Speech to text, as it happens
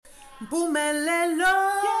Bumelelo,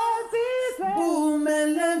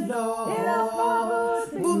 bumelelo,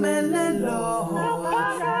 bumelelo, bumelelo,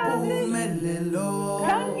 bumelelo,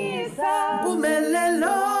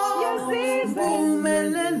 bumelelo, bumelelo,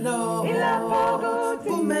 bumelelo,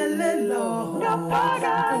 bumelelo, bumelelo,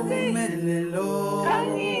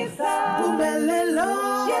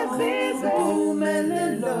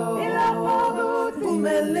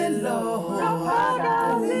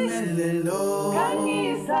 bumelelo,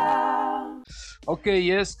 Okay,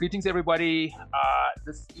 yes, greetings everybody.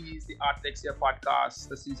 This is the Art Lexia podcast.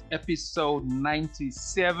 This is episode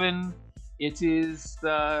 97. It is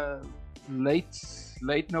the late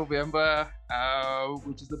November,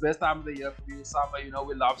 which is the best time of the year for me. Summer, you know,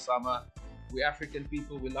 we love summer. We're African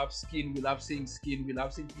people. We love skin. We love seeing skin. We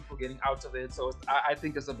love seeing people getting out of it. So I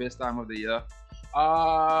think it's the best time of the year.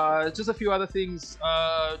 Just a few other things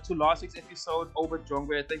to last week's episode over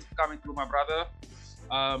Jongwe. Thanks for coming through, my brother.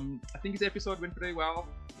 I think his episode went pretty well.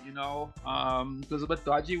 You know, it was a bit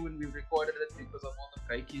dodgy when we recorded it because of all the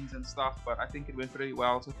break-ins and stuff, but I think it went pretty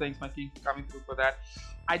well. So thanks, my king, for coming through for that.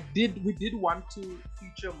 We did want to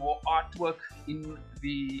feature more artwork in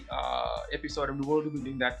the episode, and we will be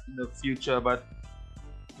doing that in the future. But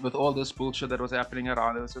with all this bullshit that was happening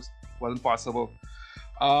around, it just wasn't possible.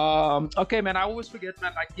 Okay, man. I always forget,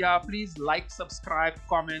 man. Like, yeah, please like, subscribe,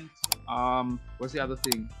 comment. What's the other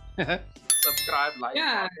thing? Subscribe, like,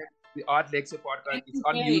 comment. The Art Lexia podcast. It's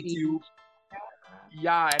on YouTube.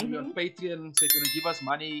 Yeah, and we're on Patreon. So if you want to give us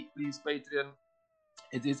money, please, Patreon.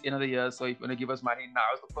 It is end of the year, so if you want to give us money,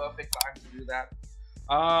 now is the perfect time to do that.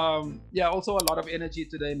 Yeah, also a lot of energy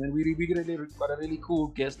today, man. We really got a really cool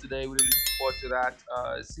guest today. We really look forward to that.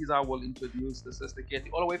 Siza will introduce the sister Khethi,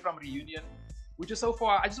 all the way from Reunion. Which is so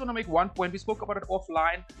far, I just want to make one point. We spoke about it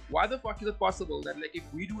offline. Why the fuck is it possible that, like, if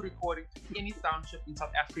we do recording to any township in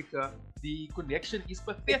South Africa, the connection is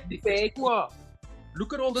pathetic? It's poor.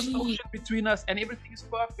 Look at all this ocean between us and everything is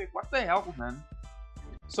perfect. What the hell, man?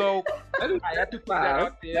 So I had to put that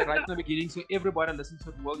out there right in the beginning, so everybody listens to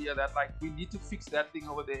it will hear that. Like, we need to fix that thing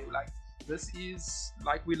over there. Like, this is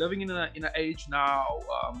like we're living in an age now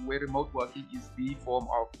where remote working is the form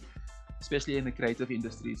of, especially in the creative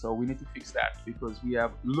industry. So we need to fix that because we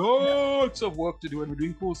have lots of work to do and we're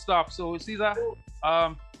doing cool stuff. So Siza,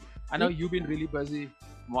 I know you've been really busy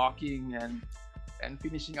marking and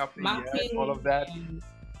finishing up the year and all of that.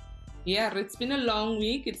 Yeah, it's been a long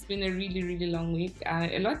week. It's been a really, really long week.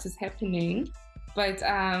 A lot is happening. But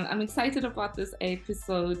I'm excited about this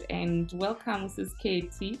episode, and welcome, Sis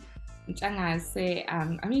Khethi Ntshangase.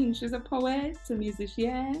 I mean, she's a poet, a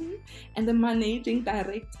musician, and the managing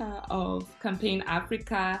director of Campaign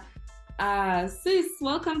Africa. Sis,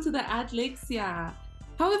 welcome to the Art Lexia.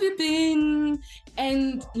 How have you been?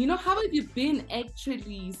 And, you know, how have you been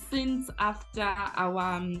actually since after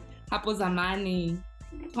our Hapo Zamani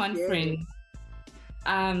conference?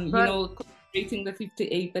 You know, celebrating the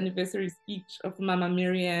 58th anniversary speech of Mama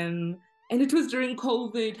Miriam. And it was during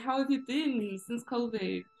COVID. How have you been since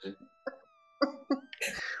COVID?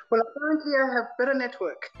 Well, apparently I have better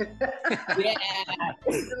network.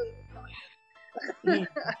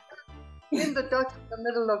 In the dot in the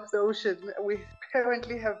middle of the ocean, we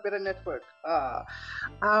apparently have better network.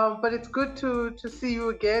 But it's good to see you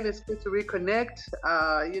again. It's good to reconnect.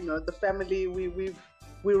 You know, the family we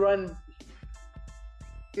run.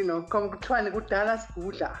 You know, trying to go Dallas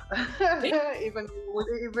even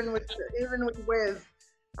with Wes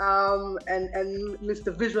and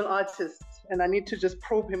Mr. Visual Artist, and I need to just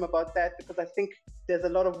probe him about that because I think there's a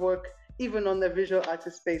lot of work even on the visual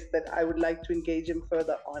artist space that I would like to engage him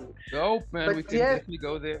further on. Dope, man. But we can definitely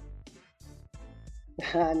go there.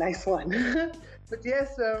 Nice one. But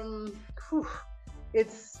yes,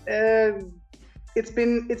 it's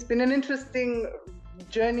been an interesting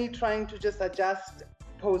journey trying to just adjust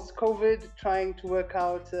post-COVID, trying to work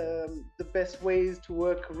out the best ways to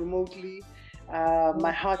work remotely.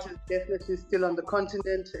 My heart is definitely still on the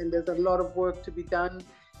continent, and there's a lot of work to be done.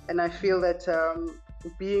 And I feel that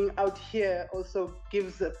being out here also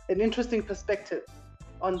gives an interesting perspective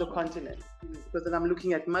on the continent, because then I'm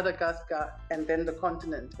looking at Madagascar and then the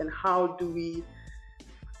continent, and how do we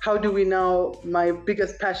now, my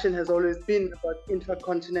biggest passion has always been about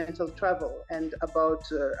intercontinental travel and about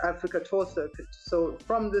Africa tour circuit. So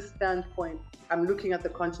from this standpoint, I'm looking at the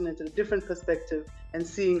continent in a different perspective and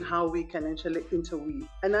seeing how we can interweave.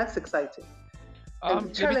 And that's exciting.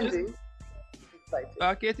 And challenging.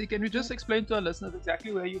 Khethi, can you just explain to our listeners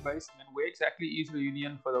exactly where you're based and where exactly is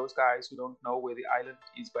Reunion for those guys who don't know where the island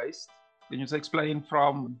is based? Can you just explain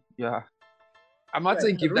from, I'm not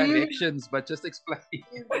saying give directions, but just explain.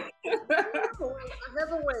 I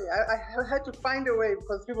have a way. I had to find a way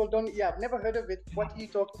because people don't. Yeah, I've never heard of it. What are you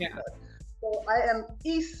talking about? So I am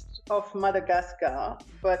east of Madagascar,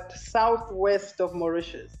 but southwest of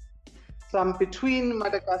Mauritius. So I'm between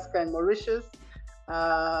Madagascar and Mauritius,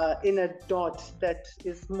 in a dot that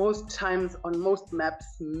is most times on most maps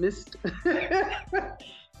missed.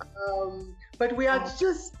 But we are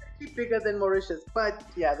just bigger than Mauritius. But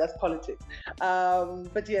yeah, that's politics.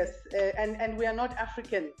 But yes, and we are not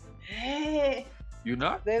African. Hey, You're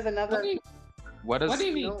not? there's another. What do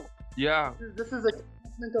you mean? No, Yeah. this is a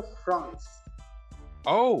department of France.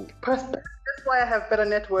 Oh. That's why I have better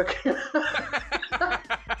network. There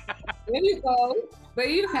you go. There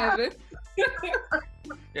you have it.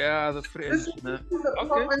 Yeah, the French. This is the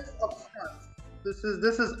province of France. This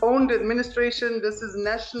is owned administration. This is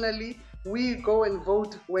nationally. We go and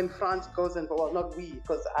vote when France goes and well, not we,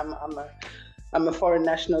 because I'm a foreign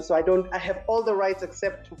national, so I have all the rights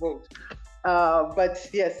except to vote. But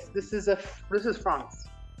yes, this is France.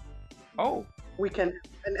 Oh. We can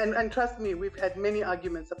and trust me, we've had many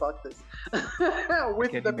arguments about this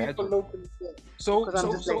with the people locally. So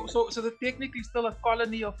they're technically still a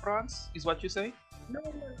colony of France, is what you say? No,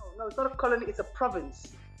 it's not a colony, it's a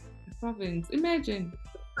province. A province. Imagine.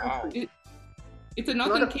 Wow. It's a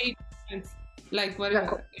Northern Cape, like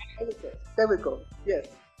whatever. There we go. Yes.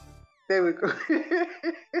 There we go.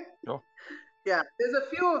 Sure. Yeah, there's a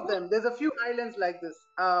few of them. There's a few islands like this.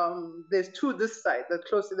 There's two this side.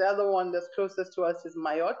 The other one that's closest to us is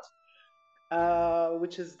Mayotte,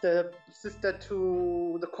 which is the sister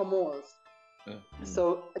to the Comores.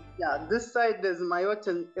 So yeah, this side there's Mayotte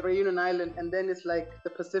and Reunion Island, and then it's like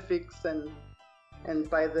the Pacifics and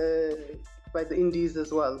by the Indies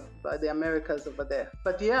as well, by the Americas over there.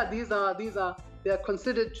 But yeah, they are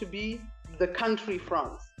considered to be the country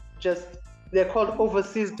France. Just they're called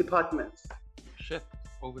overseas departments. Shit,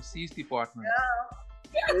 overseas department.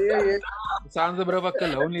 Yeah. It sounds a bit of a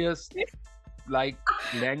colonialist like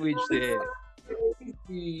language there.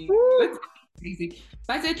 That's crazy.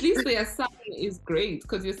 But at least their sun is great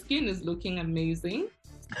because your skin is looking amazing.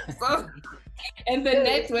 So, and the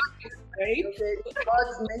network is great. Okay,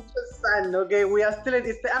 God's nature's sun. Okay, we are still.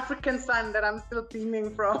 It's the African sun that I'm still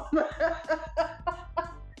beaming from.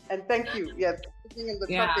 And thank you. Yes, speaking in the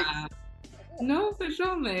tropics. No, for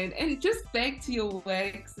sure, man. And just back to your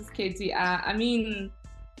work, Sis Khethi, I mean,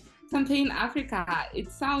 Campaign Africa,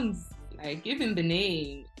 it sounds like, even the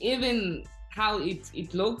name, even how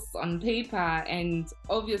it looks on paper, and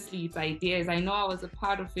obviously its ideas. I know I was a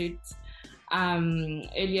part of it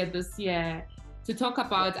earlier this year to talk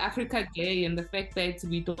about Africa Day and the fact that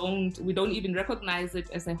we don't even recognize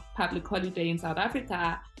it as a public holiday in South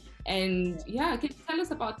Africa. And yeah, can you tell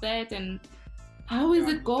us about that and how is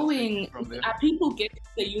it going? Are people getting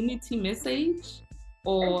the unity message,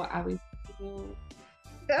 or are we? Well,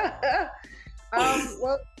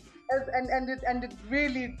 and it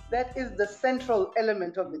really, that is the central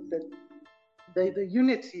element of it, the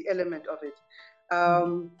unity element of it.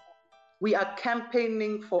 We are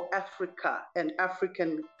campaigning for Africa and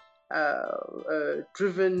African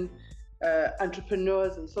driven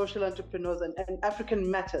entrepreneurs and social entrepreneurs and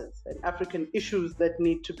African matters and African issues that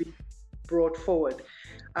need to be brought forward.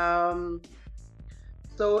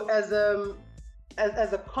 So as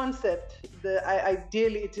a concept,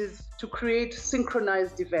 ideally it is to create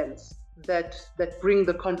synchronized events that bring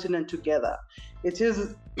the continent together. It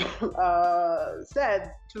is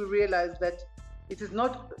sad to realize that it is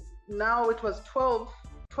not now. It was 12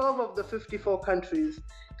 of the 54 countries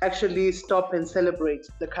actually stop and celebrate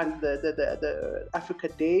the Africa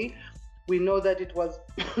Day. We know that it was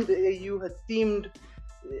the AU had themed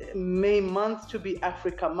May month to be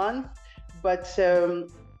Africa month, but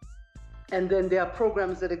and then there are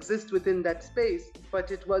programs that exist within that space, but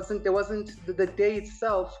there wasn't the day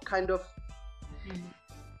itself kind of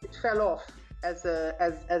it fell off as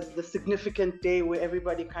the significant day where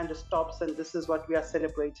everybody kind of stops and this is what we are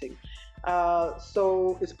celebrating.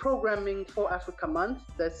 So it's programming for Africa Month.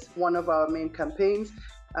 That's one of our main campaigns.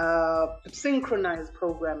 Synchronized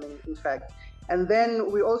programming, in fact. And then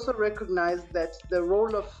we also recognize that the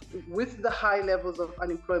role with the high levels of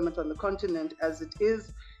unemployment on the continent as it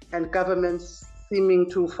is, and governments seeming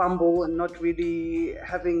to fumble and not really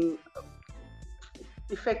having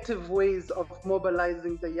effective ways of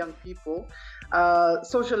mobilizing the young people,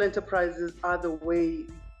 social enterprises are the way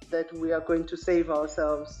that we are going to save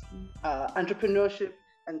ourselves. Entrepreneurship,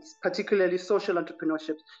 and particularly social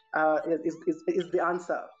entrepreneurship, is the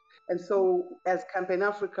answer. And so as Campaign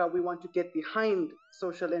Africa, we want to get behind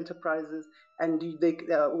social enterprises, and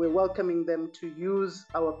we're welcoming them to use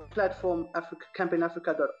our platform,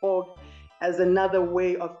 campaignafrica.org, as another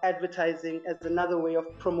way of advertising, as another way of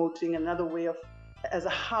promoting, as a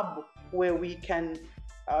hub where we can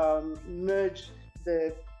merge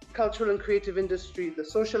the cultural and creative industry, the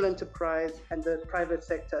social enterprise, and the private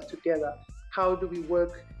sector together. How do we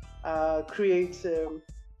work, create,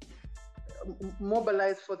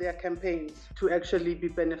 mobilize for their campaigns to actually be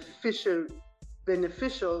beneficial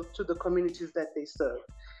to the communities that they serve?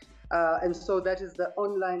 And so that is the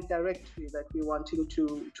online directory that we're wanting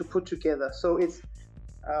to put together. So it's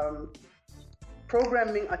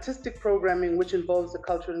programming, artistic programming, which involves the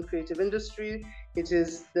cultural and creative industry. It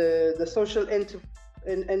is the social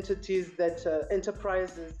entities that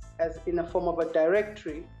enterprises as in a form of a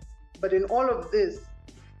directory. But in all of this,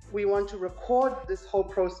 we want to record this whole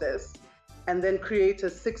process and then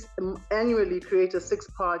annually create a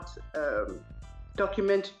 6-part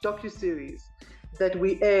docu-series that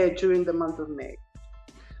we air during the month of May.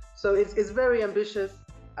 So it's very ambitious.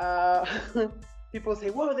 People say,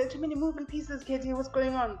 whoa, there are too many moving pieces, Khethi, what's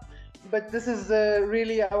going on? But this is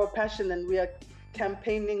really our passion, and we are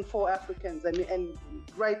campaigning for Africans. And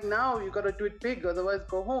right now, you got to do it big, otherwise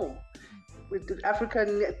go home. Africa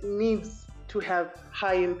needs to have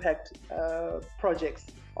high impact projects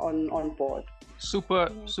on board.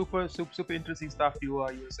 Super interesting stuff you were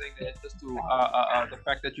saying there. Just to the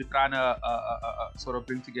fact that you're trying to sort of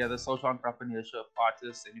bring together social entrepreneurship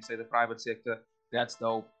artists, and you say the private sector. That's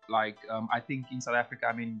dope. Like I think in South Africa,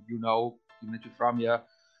 I mean, given that you're from here,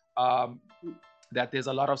 that there's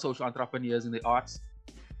a lot of social entrepreneurs in the arts.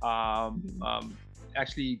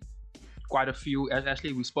 Actually, quite a few.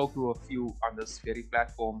 Actually, we spoke to a few on this very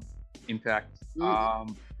platform. In fact,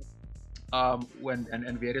 when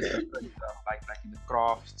and various different like in the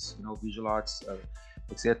crafts, visual arts,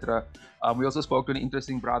 etc. We also spoke to an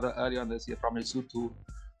interesting brother earlier on this year from Lesotho,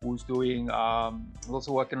 who's doing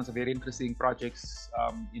also working on some very interesting projects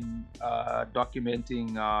in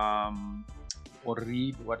documenting or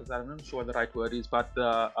read what is that? I'm not sure what the right word is, but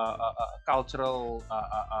cultural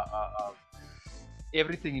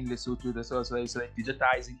everything in Lesotho. So they're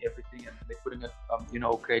digitizing everything, and they're putting it,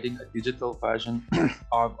 creating a digital version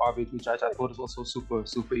of it, which I thought was also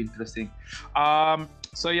super interesting.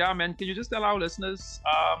 So yeah, man, can you just tell our listeners?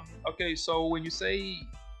 Okay, so when you say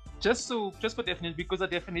just for definition, because the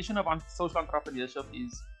definition of social entrepreneurship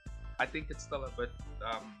is, I think it's still a bit.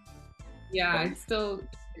 It's still.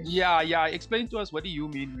 Yeah. Explain to us, what do you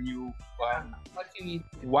mean when you? What do you mean?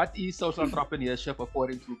 What is social entrepreneurship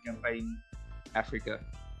according to Campaign Africa?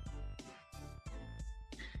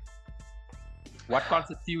 What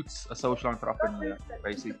constitutes a social entrepreneur,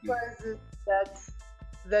 basically?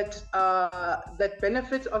 That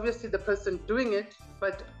benefits obviously the person doing it,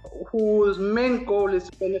 but whose main goal is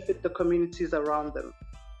to benefit the communities around them.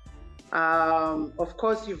 Of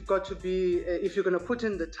course, you've got to be, if you're going to put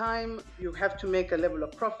in the time, you have to make a level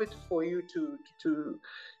of profit for you to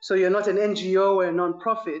so you're not an NGO or a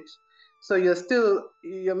non-profit. So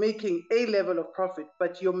you're making a level of profit,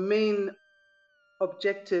 but your main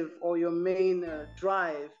objective or your main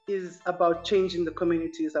drive is about changing the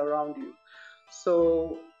communities around you.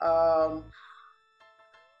 So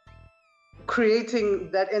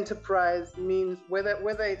creating that enterprise means whether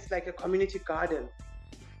it's like a community garden,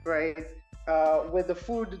 right? Where the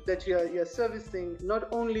food that you're servicing not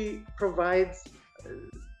only provides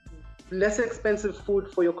less expensive food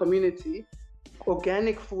for your community,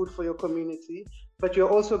 organic food for your community, but you're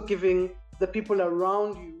also giving the people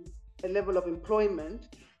around you a level of employment,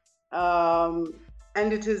 and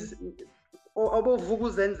it is in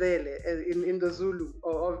the Zulu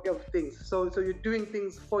of things. So you're doing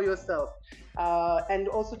things for yourself, and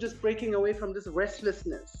also just breaking away from this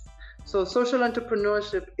restlessness. So social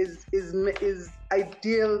entrepreneurship is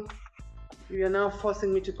ideal. You're now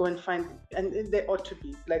forcing me to go and find, and they ought to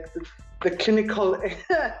be like the clinical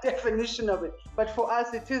definition of it. But for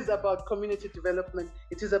us, it is about community development.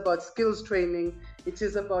 It is about skills training. It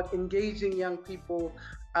is about engaging young people,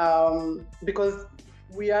 because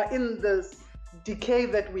we are in this decay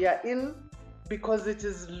that we are in because it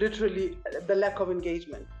is literally the lack of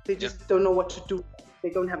engagement. They just don't know what to do. They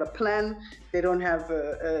don't have a plan. They don't have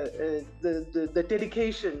the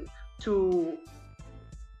dedication to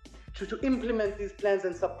implement these plans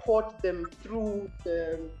and support them through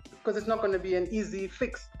because it's not going to be an easy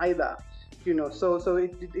fix either, so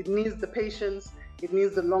it needs the patience, it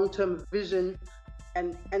needs the long-term vision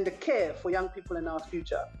and the care for young people in our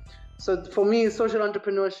future. So for me, social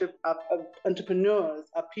entrepreneurship entrepreneurs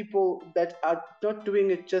are people that are not doing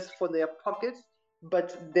it just for their pockets,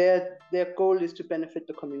 but their goal is to benefit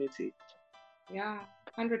the community. Yeah,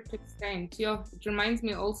 100%. It reminds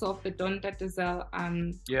me also of the Don Tatizel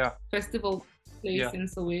festival place in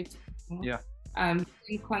Soweto. Yeah. In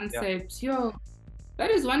concept. Yo, that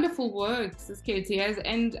is wonderful work, Sis Khethi.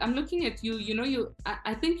 And I'm looking at you. You know,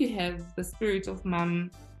 I think you have the spirit of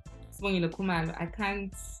Mom Sibongile Khumalo. I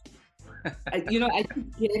can't. I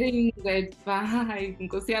keep getting that vibe.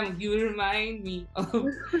 Nkosi, you remind me of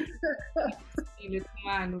Sibongile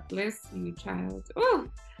Khumalo. Bless you, child. Oh,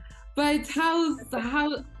 but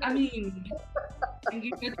I mean,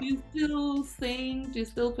 you still sing, do you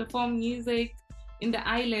still perform music in the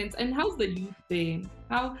islands? And how's the youth there?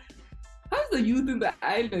 How's the youth in the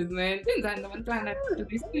islands, man? Do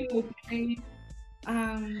they still play?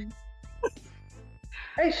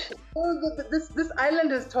 This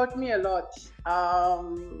island has taught me a lot.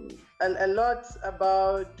 A lot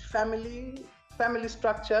about family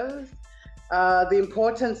structures, the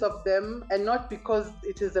importance of them, and not because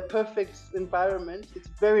it is a perfect environment. It's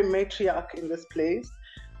very matriarch in this place.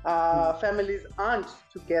 Families aren't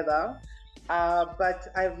together, but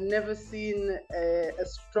I've never seen a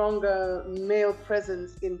stronger male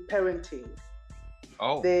presence in parenting.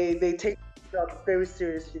 Oh, they take the job very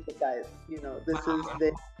seriously, the guys. This is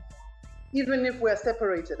even if we're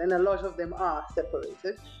separated, and a lot of them are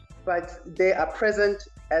separated, but they are present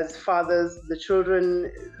as fathers. The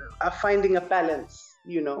children are finding a balance,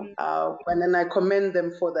 and I commend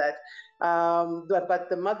them for that. But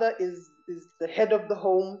the mother is the head of the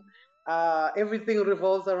home. Everything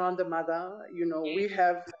revolves around the mother. We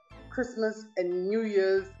have Christmas and New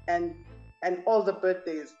Year's and all the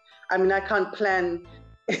birthdays. I mean, I can't plan.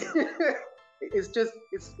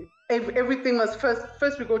 Everything must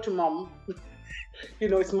first we go to mom.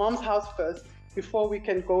 It's mom's house first before we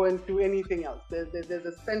can go and do anything else. There's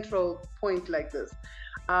a central point like this.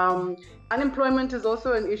 Unemployment is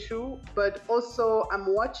also an issue, but also I'm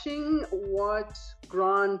watching what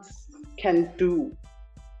grants can do,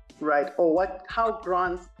 right? Or how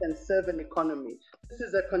grants can serve an economy. This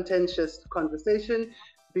is a contentious conversation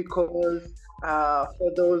because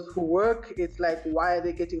for those who work, it's like, why are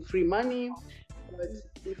they getting free money? But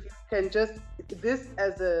if you can just, this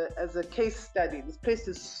as a case study, this place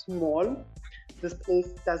is small. This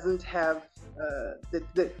place doesn't have,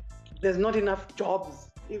 there's not enough jobs.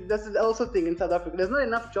 That's also a thing in South Africa. There's not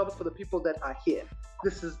enough jobs for the people that are here.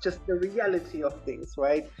 This is just the reality of things,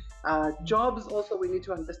 right? Jobs also, we need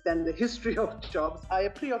to understand the history of jobs are a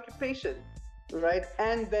preoccupation, right?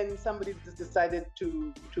 And then somebody just decided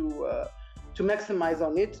to maximize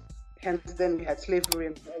on it. Hence, then we had slavery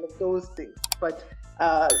and all of those things. But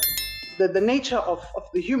the nature of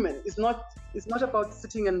the human is not about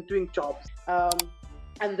sitting and doing jobs.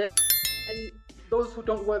 And those who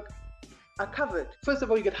don't work are covered. First of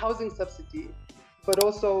all, you get housing subsidy, but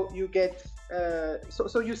also you get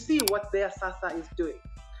so you see what their SASA is doing.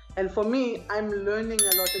 And for me, I'm learning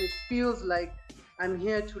a lot, and it feels like I'm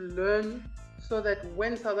here to learn so that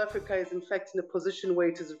when South Africa is in fact in a position where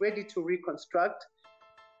it is ready to reconstruct,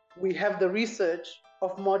 we have the research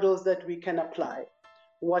of models that we can apply,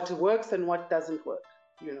 what works and what doesn't work,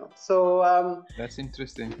 So that's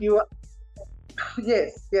interesting.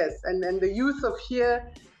 Yes, and the youth of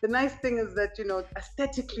here. The nice thing is that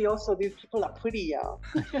aesthetically also these people are pretty,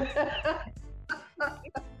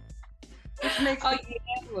 which makes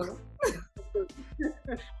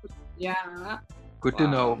yeah. Good to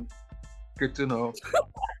know. Good to know.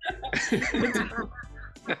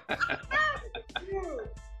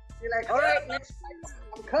 You're like, all right, next time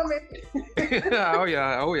I'm coming. Oh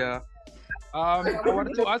yeah. I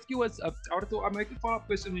wanted to ask you I'm making a follow-up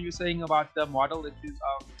question when you're saying about the model that you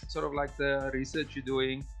sort of like the research you're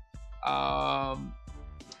doing on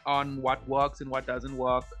what works and what doesn't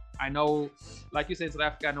work. I know, like you said, in South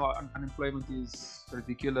Africa, I know unemployment is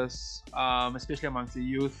ridiculous, especially amongst the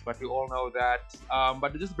youth, but we all know that.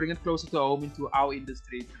 But to just bring it closer to home into our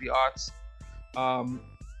industry, to the arts,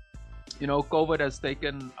 COVID has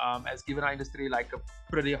given our industry like a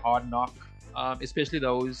pretty hard knock, especially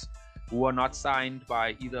those who are not signed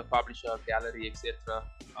by either publisher, gallery, etc.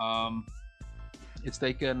 It's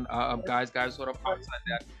taken guys sort of outside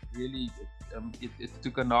that really it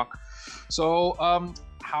took a knock. So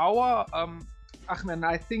how are Ahmed?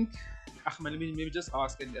 I think Ahmed, let me maybe just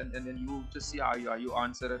ask and then you just see how you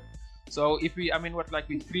answer it. So if we're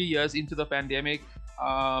 3 years into the pandemic,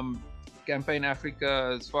 Campaign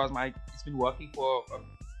Africa, as far as it's been working for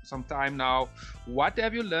some time now. What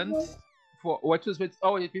have you learned?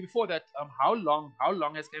 Before that, how long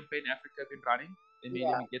has Campaign Africa been running? Let me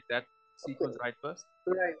get that sequence right first.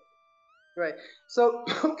 Right. So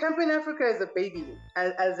Campaign Africa is a baby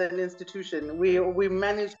as an institution. We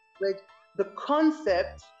managed, the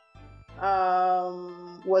concept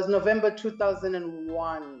was November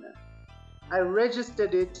 2001. I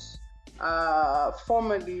registered it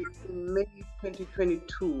formally in May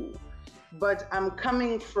 2022. But I'm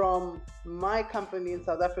coming from my company in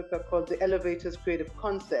South Africa called the Elevators Creative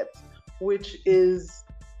Concepts, which is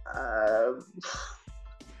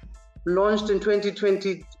launched in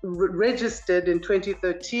 2020, registered in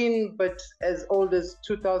 2013, but as old as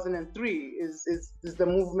 2003 is the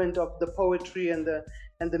movement of the poetry and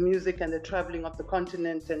the music and the traveling of the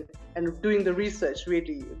continent and doing the research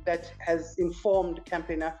really that has informed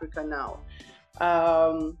Campaign Africa now.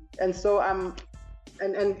 And so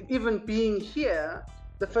and even being here,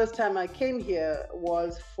 the first time I came here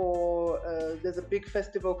was for, there's a big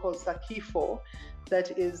festival called Sakifo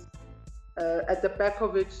that is at the back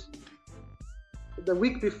of it. The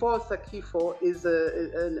week before Sakifo is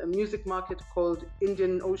a music market called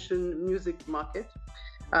Indian Ocean Music Market.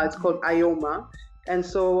 It's called IOMA. And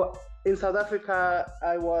so in South Africa,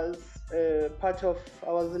 I was I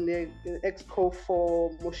was in the exco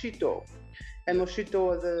for Moshito. And Moshito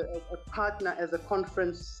was a partner as a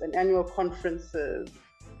conference, an annual conference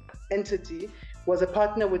entity, was a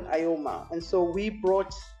partner with IOMA. And so we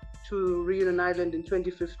brought to Reunion Island in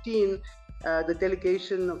 2015 the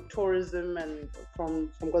delegation of tourism and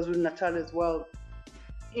from KwaZulu-Natal as well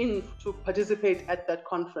in to participate at that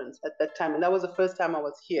conference at that time. And that was the first time I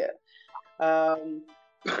was here.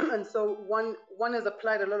 And so one has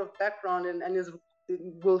applied a lot of background and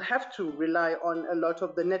will have to rely on a lot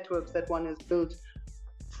of the networks that one has built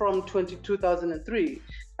from 2003,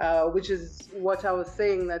 which is what I was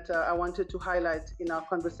saying that I wanted to highlight in our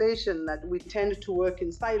conversation, that we tend to work in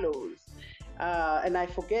silos. And I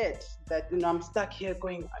forget that, I'm stuck here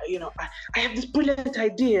going, I have this brilliant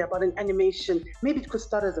idea about an animation. Maybe it could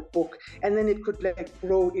start as a book and then it could like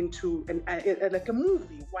grow into like a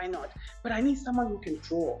movie. Why not? But I need someone who can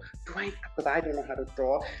draw. Because I don't know how to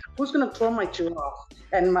draw. Who's going to draw my giraffe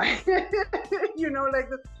and my, like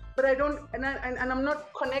this? But I don't, and I'm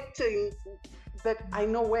not connecting that I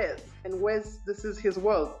know Wes, and Wes, this is his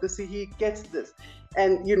world. He gets this.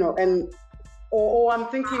 And, or I'm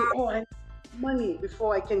thinking, I need money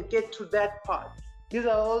before I can get to that part. These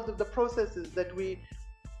are all the processes that we,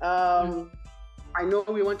 I know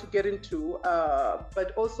we want to get into,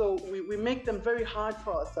 but also we make them very hard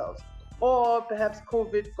for ourselves. Or perhaps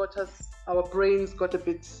COVID our brains got a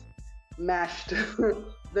bit mashed,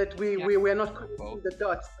 that we're not connecting the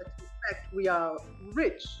dots, but in fact we are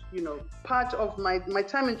rich. Part of my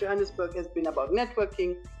time in Johannesburg has been about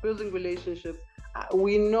networking, building relationships.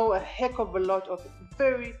 We know a heck of a lot of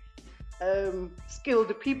very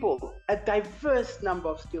skilled people, a diverse number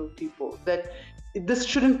of skilled people, that this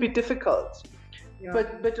shouldn't be difficult. Yeah.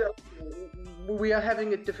 But we are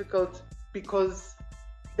having it difficult because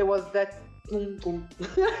there was that boom, boom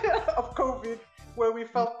of COVID, where we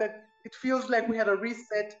felt that it feels like we had a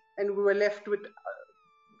reset and we were left with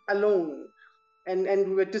alone, and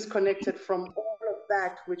we were disconnected from all of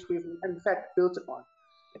that which we've in fact built on.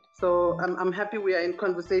 So I'm happy we are in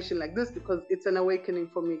conversation like this, because it's an awakening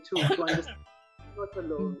for me too, to understand I'm not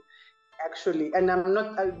alone, actually. And I'm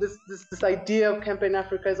not this idea of Campaign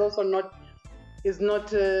Africa is also is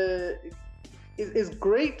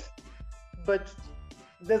great, but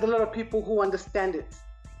there's a lot of people who understand it,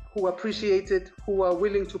 who appreciate it, who are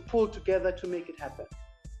willing to pull together to make it happen.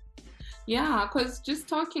 Yeah, because just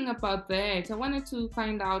talking about that, I wanted to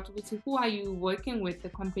find out who are you working with the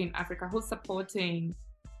Campaign Africa, who's supporting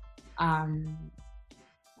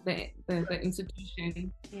the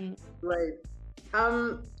institution. Right.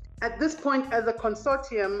 At this point, as a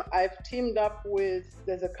consortium, I've teamed up with,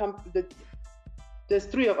 there's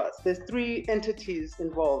three of us. There's three entities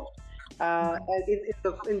involved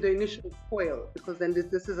in the initial coil, because then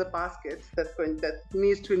this is a basket that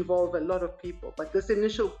needs to involve a lot of people. But this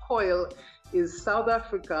initial coil is South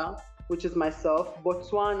Africa, which is myself,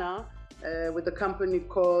 Botswana, with a company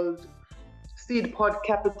called Seed Pod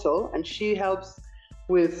Capital, and she helps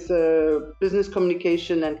with business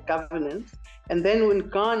communication and governance. And then in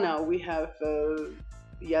Ghana, we have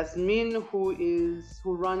Yasmin, who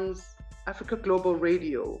runs Africa Global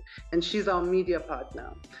Radio, and she's our media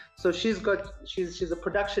partner. So she's a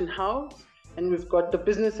production house, and we've got the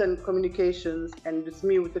business and communications, and it's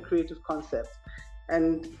me with the creative concept.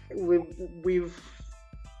 And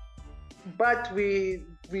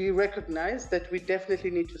we recognize that we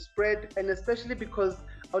definitely need to spread, and especially because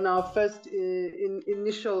on our first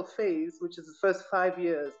initial phase, which is the first 5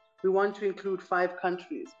 years, we want to include 5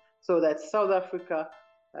 countries. So that's South Africa.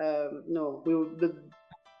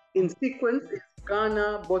 In sequence is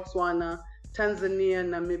Ghana, Botswana, Tanzania,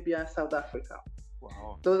 Namibia, South Africa.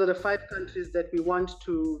 Wow. Those are the 5 countries that we want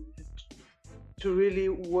to really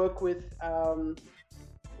work with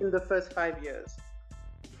in the first 5 years.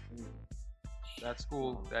 That's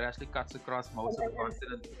cool. That actually cuts across most of the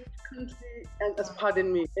continent. Country, and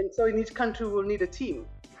pardon me, and so in each country we'll need a team,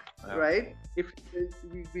 right? If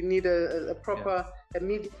we need a proper a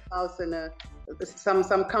media house and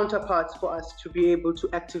some counterparts for us to be able to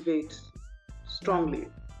activate strongly,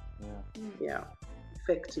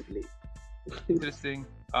 effectively. Interesting.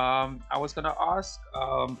 I was gonna ask.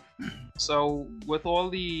 So with all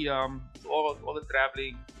the all the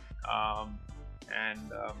traveling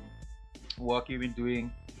and work you've been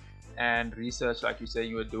doing and research, like you say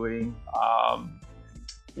you were doing,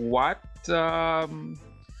 what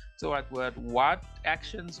what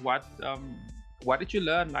actions, what did you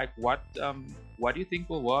learn? Like what do you think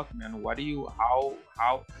will work, man? What do you how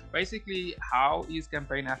basically how is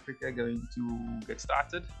Campaign Africa going to get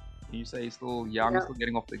started? You say it's still young, still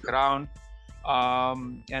getting off the ground. I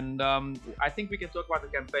think we can talk about the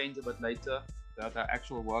campaigns a bit later, the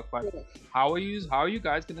actual work. But how are you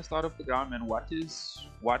guys going to start off the ground, man? Where you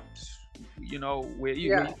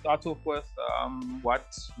start off with,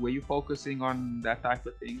 where you focusing on, that type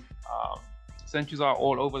of thing. Since you are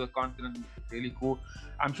all over the continent, really cool.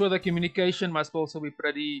 I'm sure the communication must also be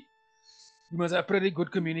you must have pretty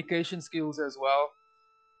good communication skills as well.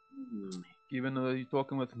 Even though you're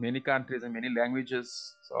talking with many countries and many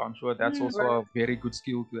languages, so I'm sure that's also a very good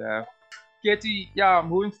skill to have. Khethi,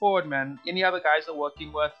 moving forward, man, any other guys are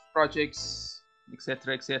working with projects,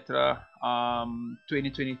 etc.,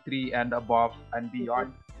 2023 and above and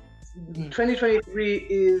beyond? 2023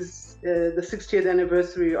 is the 60th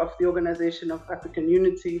anniversary of the Organization of African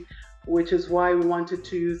Unity, which is why we wanted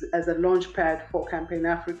to use as a launch pad for Campaign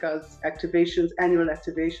Africa's annual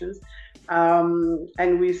activations.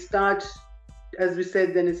 And we start, as we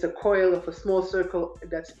said, then it's a coil of a small circle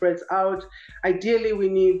that spreads out. Ideally, we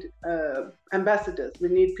need ambassadors. We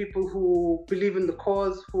need people who believe in the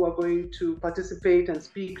cause, who are going to participate and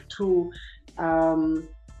speak to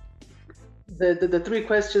the three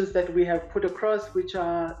questions that we have put across, which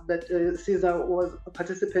are that Siza was a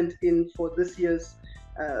participant in for this year's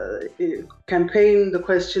campaign. The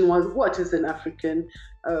question was, what is an African?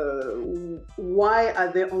 Why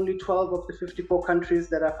are there only 12 of the 54 countries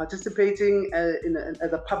that are participating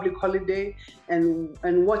as a public holiday? And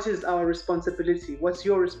what is our responsibility? What's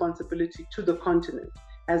your responsibility to the continent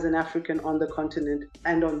as an African on the continent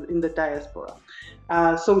and in the diaspora?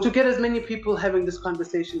 So to get as many people having this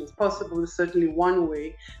conversation as possible is certainly one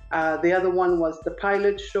way. The other one was the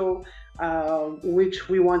pilot show, which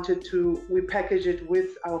we package it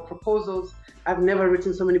with our proposals. I've never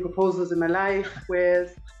written so many proposals in my life,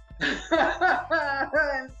 whereas it's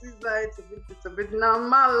a bit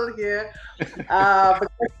normal here. But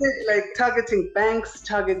that's it, like targeting banks,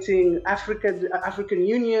 targeting African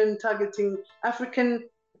Union, targeting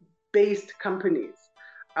African-based companies.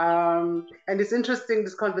 And it's interesting,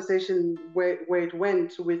 this conversation where it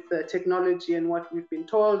went with technology and what we've been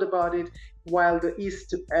told about it, while the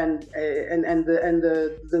East and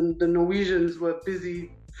the Norwegians were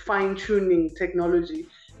busy fine-tuning technology,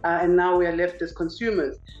 and now we are left as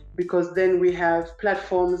consumers, because then we have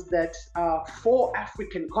platforms that are for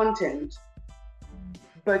African content,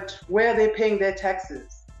 but where are they paying their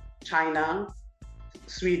taxes? China,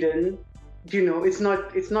 Sweden, it's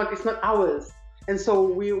not ours. And so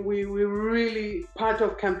we really, part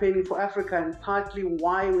of campaigning for Africa, and partly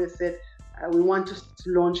why we said we want to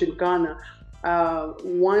launch in Ghana.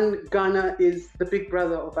 Ghana is the big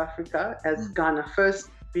brother of Africa, as Ghana first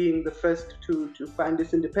being the first to find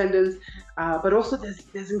its independence. But also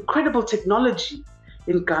there's incredible technology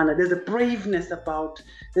in Ghana. There's a braveness about,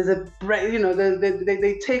 they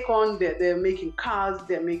take on, they're making cars,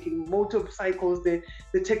 they're making motorcycles, the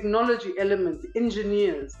technology element, the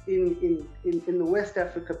engineers in the West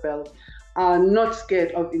Africa belt are not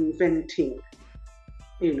scared of inventing,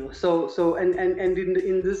 so in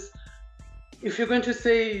this, if you're going to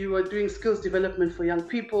say you are doing skills development for young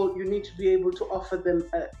people, you need to be able to offer them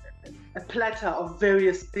a platter of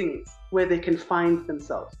various things where they can find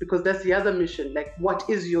themselves, because that's the other mission. Like, what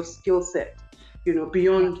is your skill set?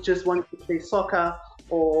 Beyond just wanting to play soccer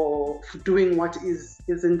or doing what is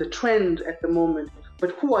in the trend at the moment.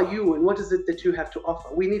 But who are you, and what is it that you have to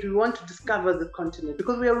offer? We want to discover the continent,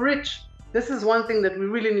 because we are rich. This is one thing that we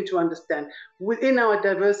really need to understand. Within our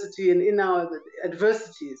diversity and in our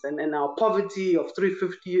adversities and our poverty of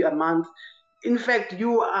 $350 a month, in fact,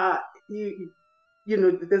 there's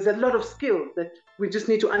a lot of skill that we just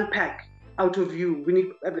need to unpack out of you.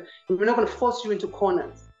 We're not going to force you into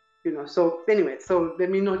corners, So anyway, so let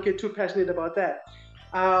me not get too passionate about that.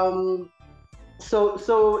 So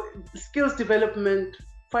skills development,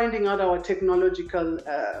 finding out our technological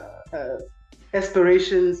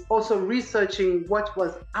aspirations, also researching what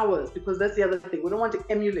was ours, because that's the other thing. We don't want to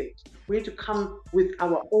emulate. We need to come with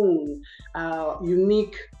our own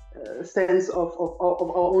unique sense of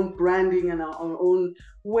our own branding and our own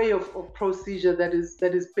way of procedure that is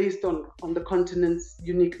based on the continent's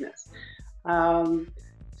uniqueness.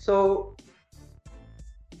 So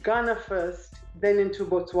Ghana first, then into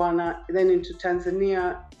Botswana, then into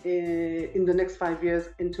Tanzania, in the next 5 years,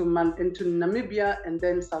 into Namibia, and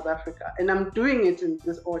then South Africa. And I'm doing it in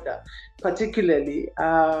this order, particularly.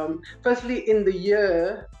 Firstly, in the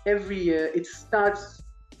year, every year, it starts,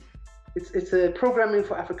 it's a Programming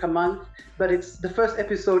for Africa month, but the first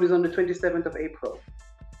episode is on the 27th of April.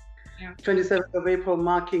 Yeah. 27th of April,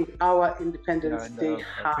 marking our Independence Day.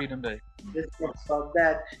 Freedom Day. Let's talk about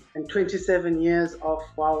that. And 27 years of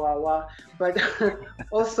wow. But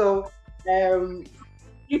also, come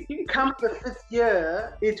the 5th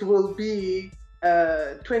year, it will be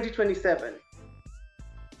 2027.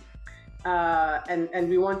 And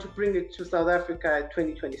we want to bring it to South Africa at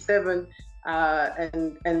 2027.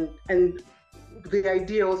 And the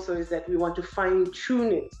idea also is that we want to fine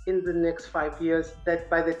tune it in the next 5 years, that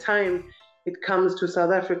by the time it comes to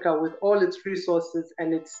South Africa with all its resources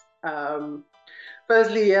and its,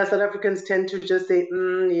 firstly, South Africans tend to just say,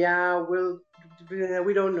 we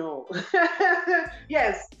don't know.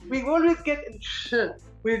 Yes, we always get,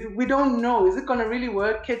 we don't know. Is it going to really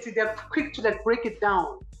work? Khethi, they're quick to break it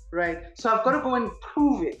down, right? So I've got to go and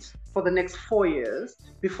prove it for the next 4 years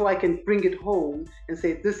before I can bring it home and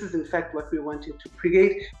say, this is in fact what we wanted to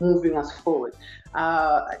create, moving us forward.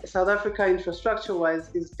 South Africa, infrastructure-wise,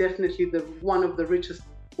 is definitely one of the richest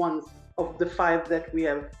ones of the 5 that we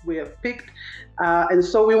have picked. And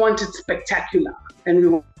so we want it spectacular, and we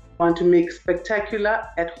want to make spectacular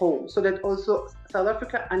at home, so that also South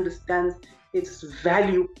Africa understands its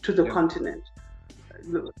value to the continent.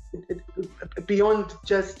 Beyond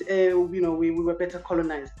just, we were better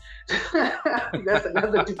colonized. That's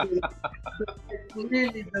another debate.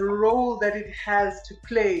 Really, the role that it has to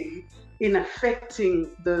play in affecting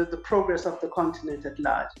the progress of the continent at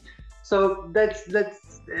large. So that's,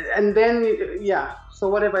 and then, so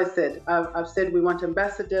what have I said? I've said we want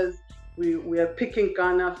ambassadors. We are picking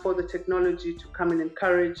Ghana for the technology to come and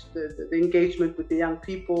encourage the engagement with the young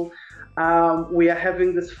people. We are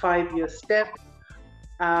having this 5-year step.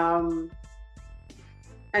 And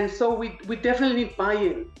so we definitely need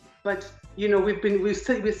buy-in, but we're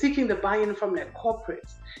seeking the buy-in from the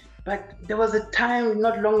corporates. But there was a time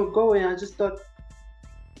not long ago, and I just thought,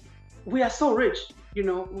 we are so rich,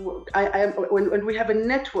 when we have a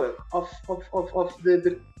network of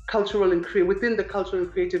the cultural and within the cultural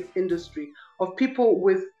and creative industry, of people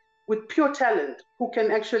with pure talent who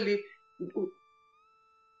can actually,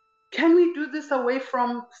 can we do this away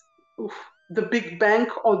from the big bank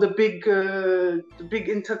or the big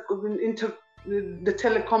the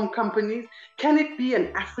telecom companies? Can it be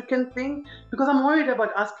an African thing? Because I'm worried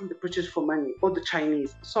about asking the British for money or the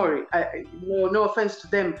Chinese. Sorry, no offense to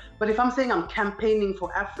them, but if I'm saying I'm campaigning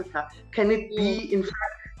for Africa, can it be, in fact,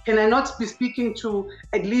 can I not be speaking to,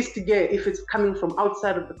 at least if it's coming from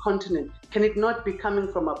outside of the continent, can it not be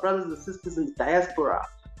coming from our brothers and sisters in the diaspora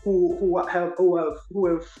who have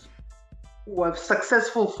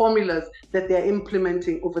successful formulas that they're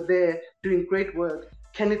implementing over there, doing great work?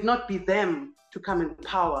 Can it not be them to come and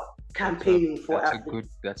power campaigning for Africa?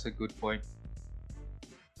 That's a good point.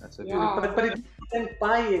 That's a good point. But it needs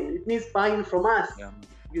buy-in. It needs buy-in from us.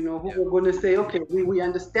 Who are going to say, okay, we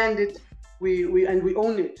understand it, we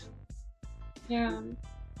own it. Yeah.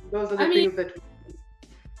 Those are the things that we...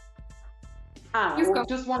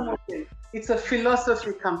 just one more thing. It's a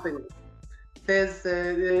philosophy company. There's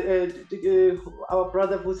our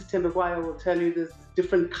brother Vusi Tembegwayo will tell you there's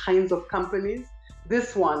different kinds of companies.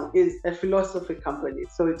 This one is a philosophy company.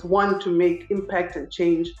 So it's one to make impact and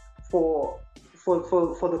change for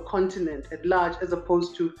the continent at large, as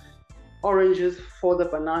opposed to oranges for the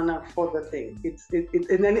banana for the thing.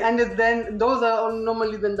 And then those are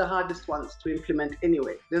normally then the hardest ones to implement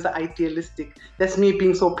anyway. Those are idealistic. That's me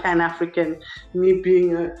being so Pan-African, me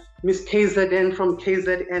being Miss KZN from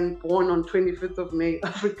KZN, born on 25th of May,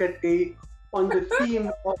 Africa Day, on the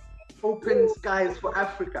theme of open skies for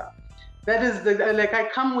Africa. That is I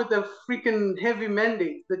come with a freaking heavy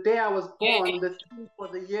mandate. The day I was born, the theme for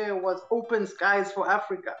the year was open skies for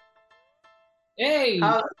Africa. Hey.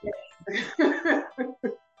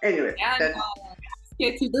 Anyway,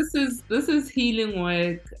 Khethi, this is healing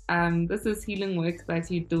work. This is healing work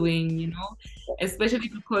that you're doing, especially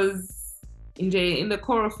because in the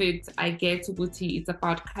core of it, I get it's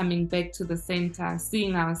about coming back to the center,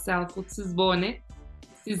 seeing ourselves,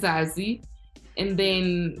 Siza, and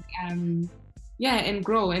then and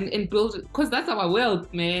grow and build, because that's our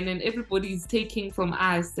wealth, man. And everybody's taking from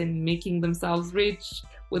us and making themselves rich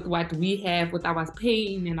with what we have, with our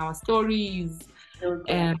pain and our stories.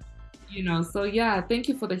 And so thank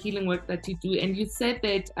you for the healing work that you do. And you said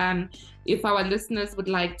that if our listeners would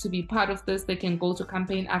like to be part of this, they can go to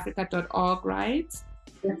campaignafrica.org, right?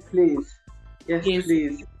 Yes, please. Yes,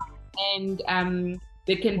 please. And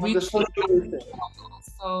they can reach you.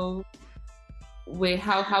 So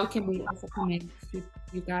how can we also connect with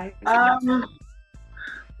you guys?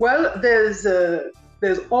 Well, there's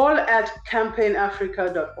all at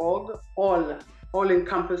campaignafrica.org, all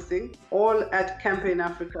encompassing, all at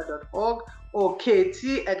campaignafrica.org, or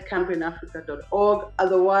Khethi at campaignafrica.org.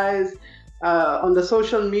 Otherwise, on the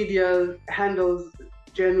social media handles,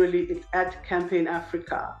 generally it's at Campaign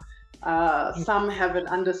Africa. Some have an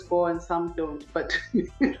underscore and some don't, but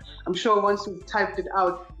I'm sure once you've typed it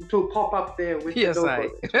out, it will pop up there with the logo.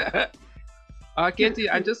 Khethi,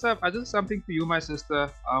 I just have something for you, my sister,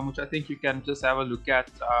 which I think you can just have a look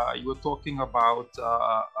at. You were talking about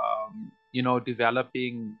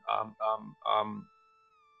developing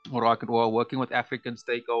or working with African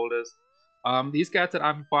stakeholders. These guys that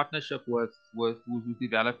I'm in partnership with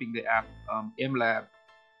developing the app, MLab.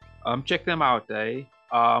 Check them out, okay,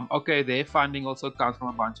 their funding also comes from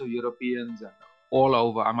a bunch of Europeans and all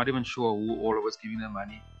over. I'm not even sure who all of us giving them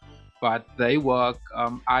money, but they work.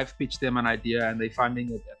 I've pitched them an idea and they're funding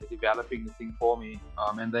it and they're developing the thing for me.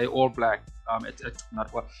 And they're all black. It's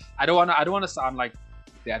not what I don't want to sound like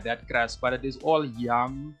they're that crass, but it is all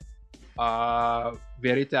young,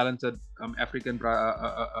 very talented African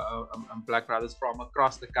black brothers from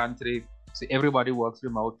across the country. So everybody works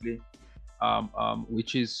remotely.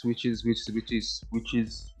 Which is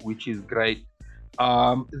great.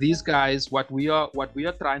 These guys, what we are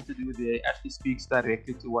trying to do there actually speaks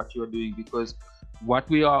directly to what you're doing, because what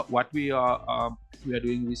we are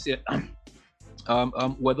doing, we said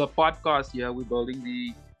with the podcast here, we're building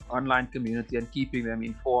the online community and keeping them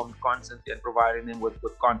informed constantly and providing them with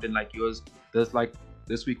content like yours. This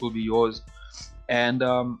week will be yours, and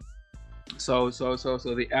so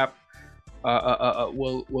the app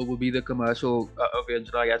will be the commercial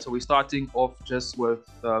venture like that. So we're starting off just with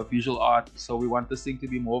visual art. So we want this thing to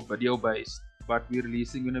be more video based, but we're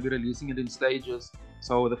going to be releasing it in stages.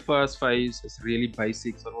 So the first phase is really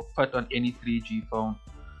basic, so it'll fit on any 3G phone,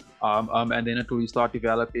 and then it will start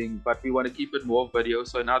developing. But we want to keep it more video.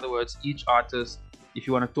 So in other words, each artist, if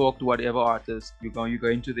you want to talk to whatever artist, you go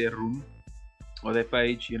into their room or their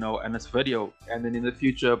page, and it's video. And then in the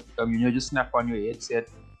future, just snap on your headset,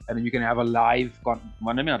 and then you can have a live, not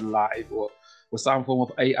live, or some form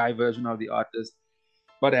of AI version of the artist,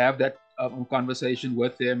 but have that conversation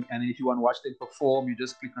with them. And if you want to watch them perform, you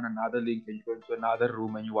just click on another link and you go into another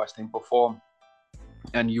room and you watch them perform.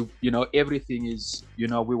 And everything is,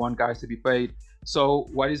 we want guys to be paid. So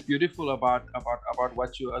what is beautiful about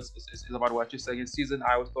what you is about what you're saying. In season,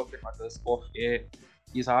 I was talking about this off air,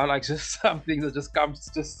 is how like just something that just come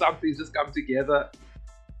together.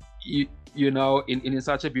 In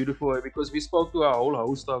such a beautiful way, because we spoke to a whole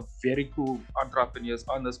host of very cool entrepreneurs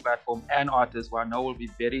on this platform and artists who I know will be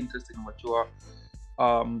very interested in what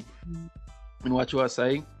you are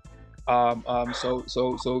saying.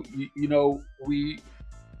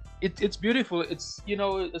 It's beautiful. It's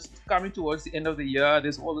it's coming towards the end of the year.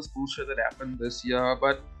 There's all this bullshit that happened this year,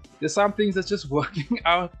 but there's some things that's just working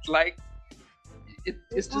out. Like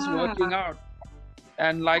it's just working out,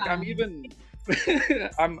 and like I'm even.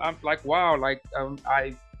 I'm like, wow, like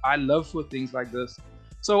I love for things like this.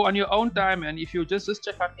 So on your own time, and if you just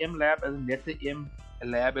check out MLab as in letter M,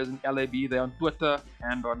 Lab as in LAB, they're on Twitter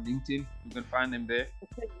and on LinkedIn. You can find them there.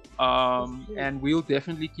 And we'll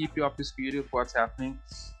definitely keep you up to speed with what's happening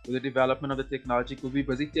with the development of the technology. We'll be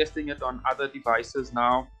busy testing it on other devices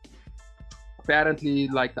now. Apparently,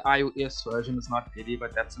 like the iOS version is not ready,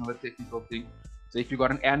 but that's another technical thing. So if you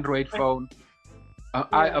got an Android phone,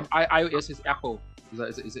 iOS is Apple.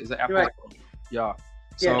 Is an Apple. Right. Yeah.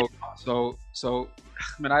 So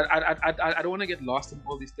man, I don't want to get lost in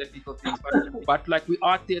all these technical things, but like we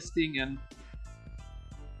are testing, and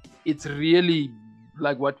it's really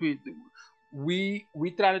like what we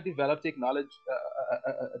try to develop technology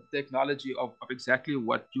of exactly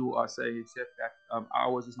what you are saying, except that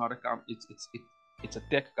ours is not a company. It's a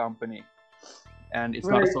tech company, and it's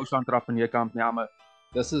not a social entrepreneur company.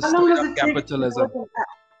 This is capitalism.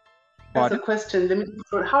 That's a question. Let me.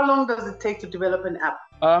 How long does it take to develop an app?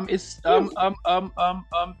 This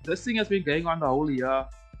thing has been going on the whole year.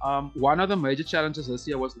 One of the major challenges this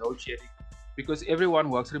year was load shedding, because everyone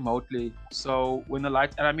works remotely. So when the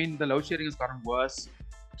load shedding has gotten worse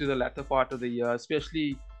to the latter part of the year,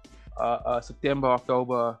 especially September,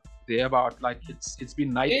 October, thereabout. Like it's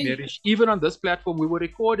been nightmarish. Even on this platform, we were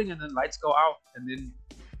recording and then lights go out, and then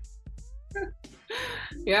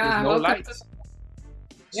there's no lights.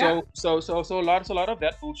 So a lot of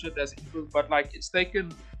that bullshit has improved, but like it's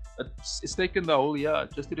taken the whole year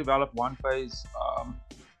just to develop one phase.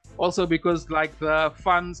 Also because like the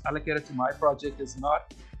funds allocated to my project is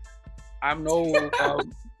not. I'm no.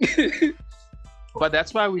 But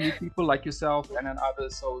that's why we need people like yourself and then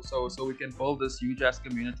others, so we can build this huge ass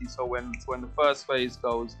community. So when the first phase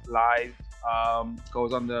goes live,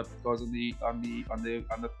 goes on the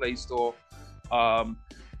Play Store,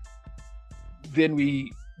 then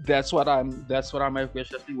that's what I'm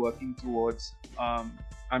especially working towards.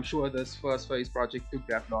 I'm sure this first phase project took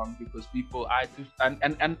that long because and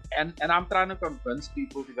I'm trying to convince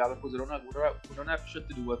people, developers who don't have shit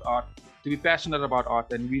to do with art, to be passionate about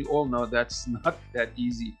art, and we all know that's not that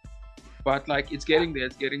easy. But like it's getting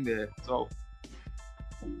there. So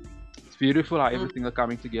it's beautiful how everything are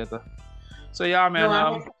coming together. So yeah,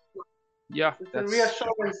 man. Yeah, that's a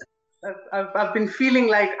reassurance. I've been feeling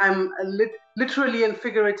like I'm literally and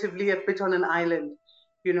figuratively a bit on an island,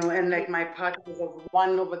 you know, and like my partners of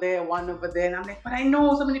one over there, and I'm like, but I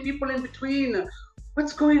know so many people in between.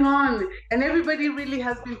 What's going on? And everybody really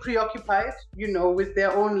has been preoccupied, you know, with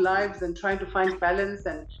their own lives and trying to find balance.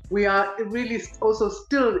 And we are really also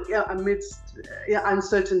still amidst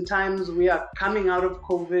uncertain times. We are coming out of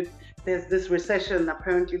COVID. There's this recession,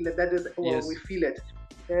 apparently, that is, well, yes. We feel it.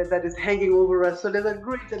 That is hanging over us. So there's a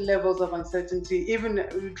greater levels of uncertainty,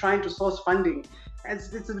 even trying to source funding.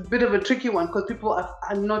 It's a bit of a tricky one because people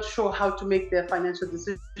are not sure how to make their financial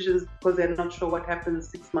decisions because they're not sure what happens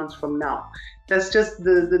 6 months from now. That's just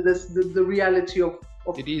the reality of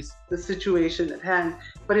the situation at hand.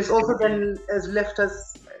 But it's also then has left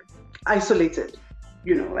us isolated,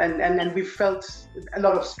 you know, and we felt a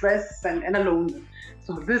lot of stress and alone.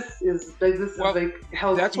 So this is like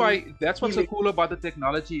healthy. That's what's so cool about the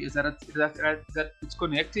technology is that it's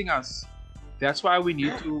connecting us. That's why we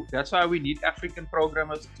need African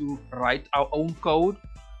programmers to write our own code.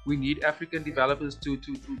 We need African developers to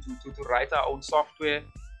write our own software,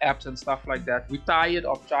 apps and stuff like that. We're tired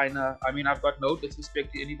of China. I mean, I've got no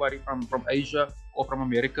disrespect to anybody from Asia or from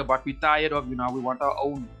America, but we're tired of, you know, we want our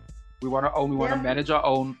own. We want to manage our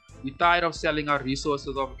own. We're tired of selling our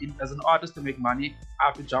resources as an artist to make money. I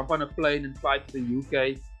have to jump on a plane and fly to the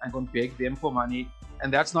UK and go and beg them for money.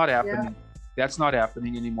 And that's not happening. Yeah. That's not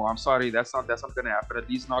happening anymore. I'm sorry, that's not going to happen. At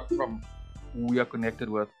least not from who we are connected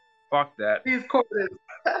with. Fuck that. Please call it.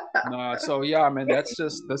 No, so yeah, man, that's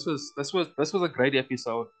just this was a great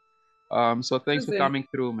episode. So thanks for coming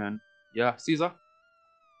through, man. Yeah, Siza.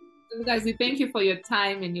 Guys, we thank you for your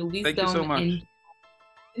time and your wisdom. Thank you so much. And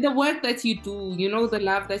the work that you do, you know, the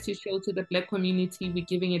love that you show to the Black community, we're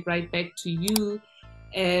giving it right back to you.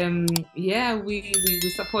 We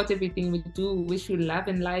support everything we do. Wish you love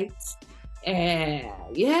and light.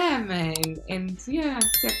 Man. And yeah,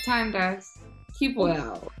 September. Keep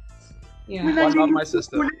well. Yeah. One love, my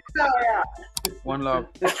sister. One love.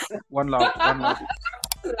 One love. One love.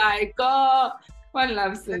 Like, one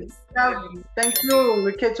love, sis. Thank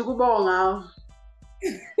you. Khethi Ntshangase.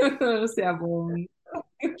 Siyabonga.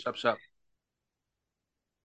 Shop.